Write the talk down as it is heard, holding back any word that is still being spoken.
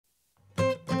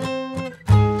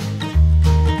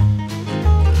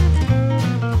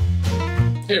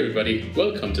Hey everybody,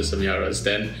 welcome to Samyara's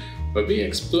Den, where we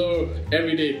explore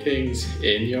everyday things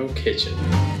in your kitchen.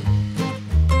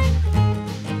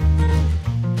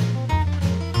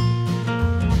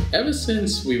 Ever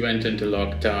since we went into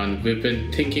lockdown, we've been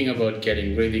thinking about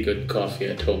getting really good coffee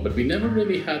at home, but we never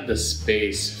really had the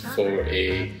space for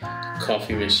a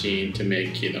coffee machine to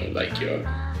make, like your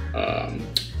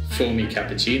foamy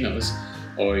cappuccinos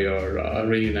or your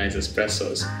really nice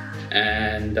espressos.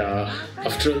 And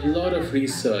after a lot of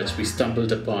research, we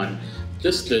stumbled upon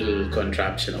this little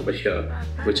contraption over here,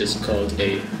 which is called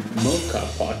a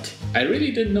Moka Pot. I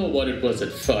really didn't know what it was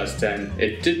at first, and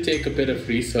it did take a bit of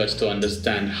research to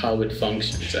understand how it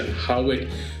functions and how it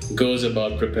goes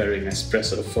about preparing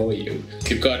espresso for you.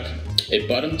 You've got a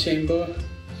bottom chamber,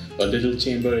 a little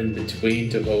chamber in between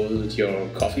to hold your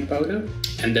coffee powder,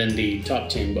 and then the top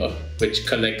chamber, which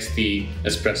collects the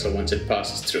espresso once it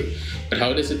passes through. But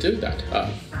how does it do that?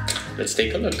 Let's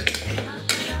take a look.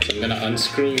 So I'm gonna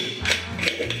unscrew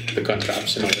the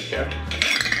contraption over here,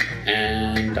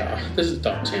 and this is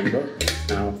the top chamber.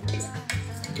 Now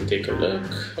you can take a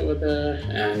look over there,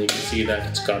 and you can see that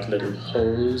it's got little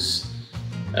holes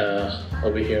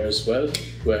over here as well,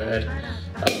 where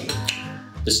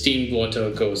the steamed water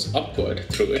goes upward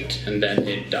through it, and then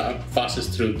it passes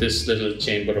through this little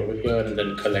chamber over here and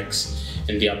then collects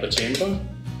in the upper chamber.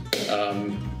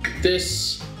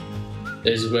 This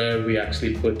is where we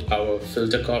actually put our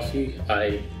filter coffee.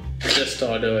 I just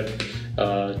ordered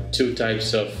 2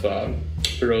 types of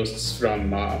roasts from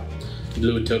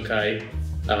Blue Tokai.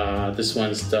 This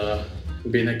one's the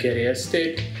Bynekere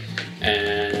estate,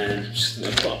 and I'm just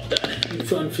gonna pop that in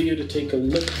front for you to take a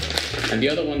look. And the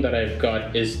other one that I've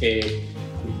got is a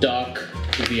dark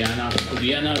Vienna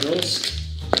roast.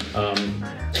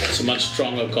 It's a much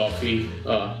stronger coffee.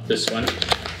 This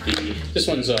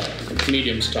one's a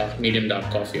medium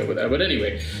dark coffee over there. But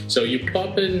anyway, so you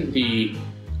pop in the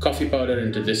coffee powder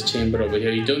into this chamber over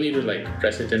here. You don't need to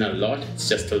press it in a lot. It's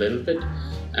just a little bit.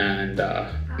 And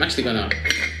I'm actually gonna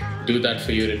do that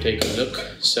for you to take a look.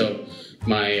 So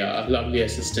my lovely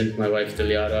assistant, my wife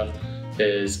Samyara,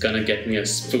 is gonna get me a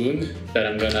spoon that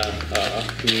I'm gonna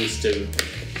use to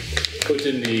put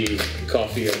in the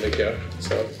coffee over here.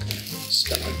 So just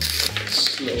gonna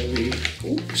slowly,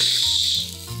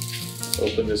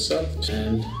 open this up,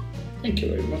 and thank you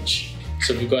very much.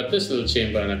 So we've got this little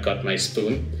chamber, and I've got my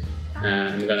spoon,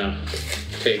 and I'm gonna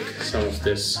take some of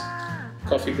this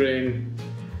coffee grain,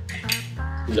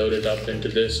 load it up into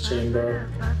this chamber.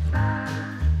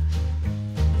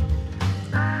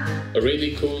 A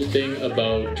really cool thing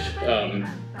about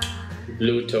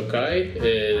Blue Tokai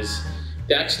is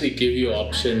they actually give you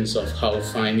options of how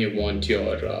fine you want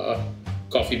your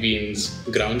coffee beans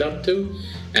ground up to,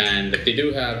 and they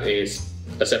do have a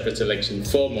separate selection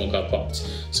for Moka Pots,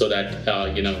 so that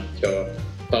your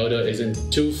powder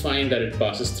isn't too fine that it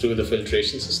passes through the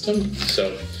filtration system.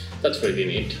 So that's really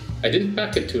neat. I didn't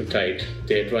pack it too tight.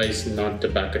 They advise not to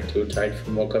pack it too tight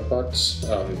for Moka Pots.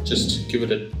 Just give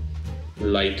it a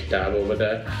light dab over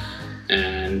there,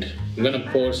 and I'm gonna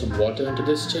pour some water into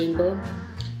this chamber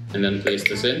and then place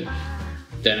this in.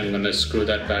 Then I'm gonna screw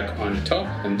that back on top,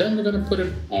 and then we're gonna put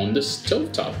it on the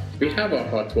stove top. We have our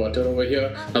hot water over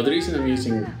here. Now the reason I'm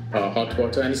using hot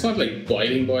water, and it's not like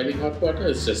boiling hot water,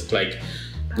 it's just like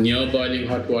near boiling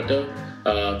hot water,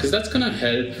 because that's gonna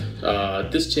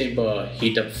help this chamber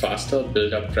heat up faster,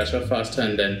 build up pressure faster,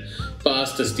 and then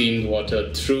pass the steamed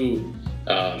water through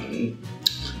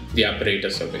the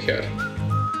apparatus over here.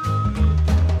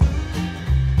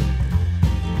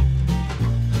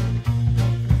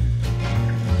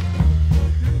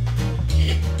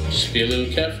 Just be a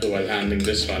little careful while handling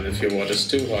this one. If your water's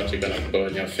too hot, you're gonna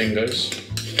burn your fingers.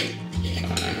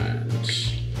 And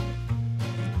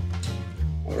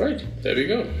alright, there we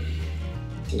go.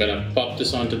 I'm gonna pop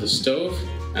this onto the stove,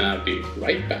 and I'll be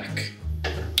right back.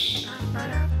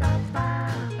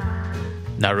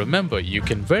 Now remember, you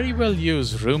can very well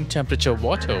use room temperature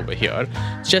water over here,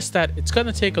 just that it's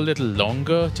gonna take a little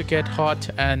longer to get hot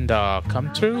and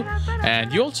come through,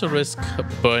 and you also risk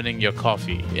burning your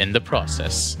coffee in the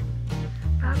process.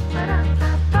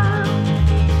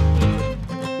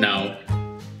 Now,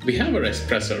 we have our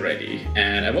espresso ready,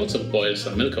 and I've also boiled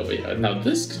some milk over here. Now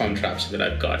this contraption that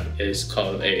I've got is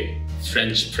called a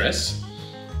French press,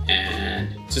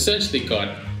 and it's essentially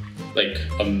got like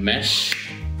a mesh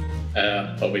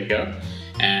over here,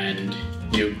 and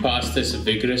you pass this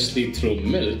vigorously through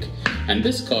milk, and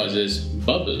this causes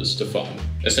bubbles to form,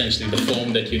 essentially the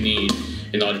foam that you need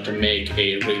in order to make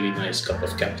a really nice cup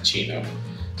of cappuccino.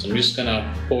 So I'm just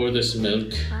gonna pour this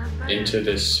milk into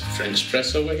this French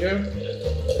press over here.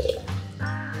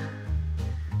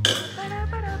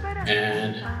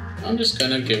 and I'm just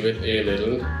gonna give it a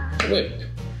little whip.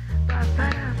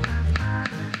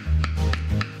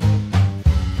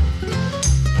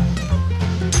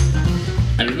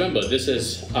 And remember, this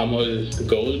is Amul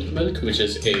Gold milk, which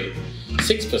is a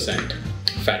 6%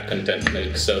 fat content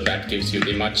milk, so that gives you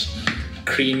a much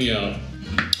creamier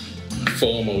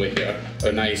foam over here,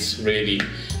 a nice, really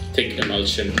thick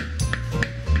emulsion.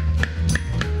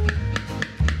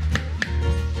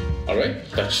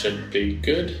 Alright, that should be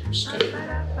good. I'm just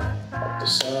gonna pop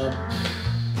this up.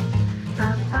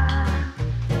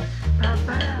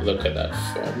 Look at that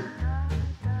foam.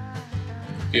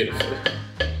 Beautiful.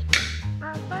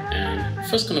 And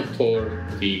first gonna pour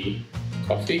the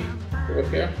coffee over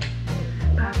here.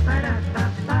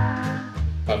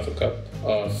 Half a cup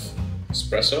of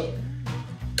espresso.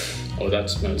 Oh, that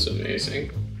smells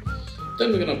amazing.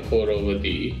 Then we're gonna pour over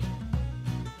the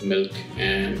milk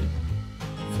and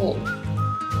foam.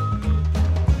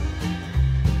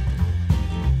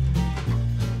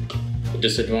 The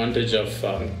disadvantage of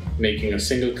making a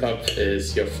single cup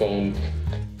is your foam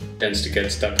tends to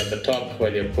get stuck at the top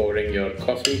while you're pouring your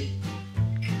coffee.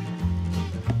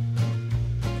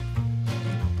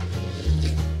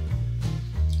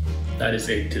 That is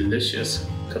a delicious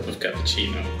cup of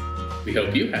cappuccino. We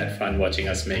hope you had fun watching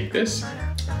us make this.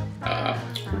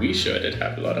 We sure did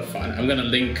have a lot of fun. I'm gonna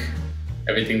link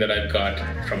everything that I've got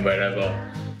from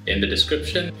wherever in the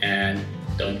description, and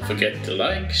don't forget to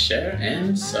like, share,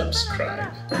 and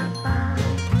subscribe.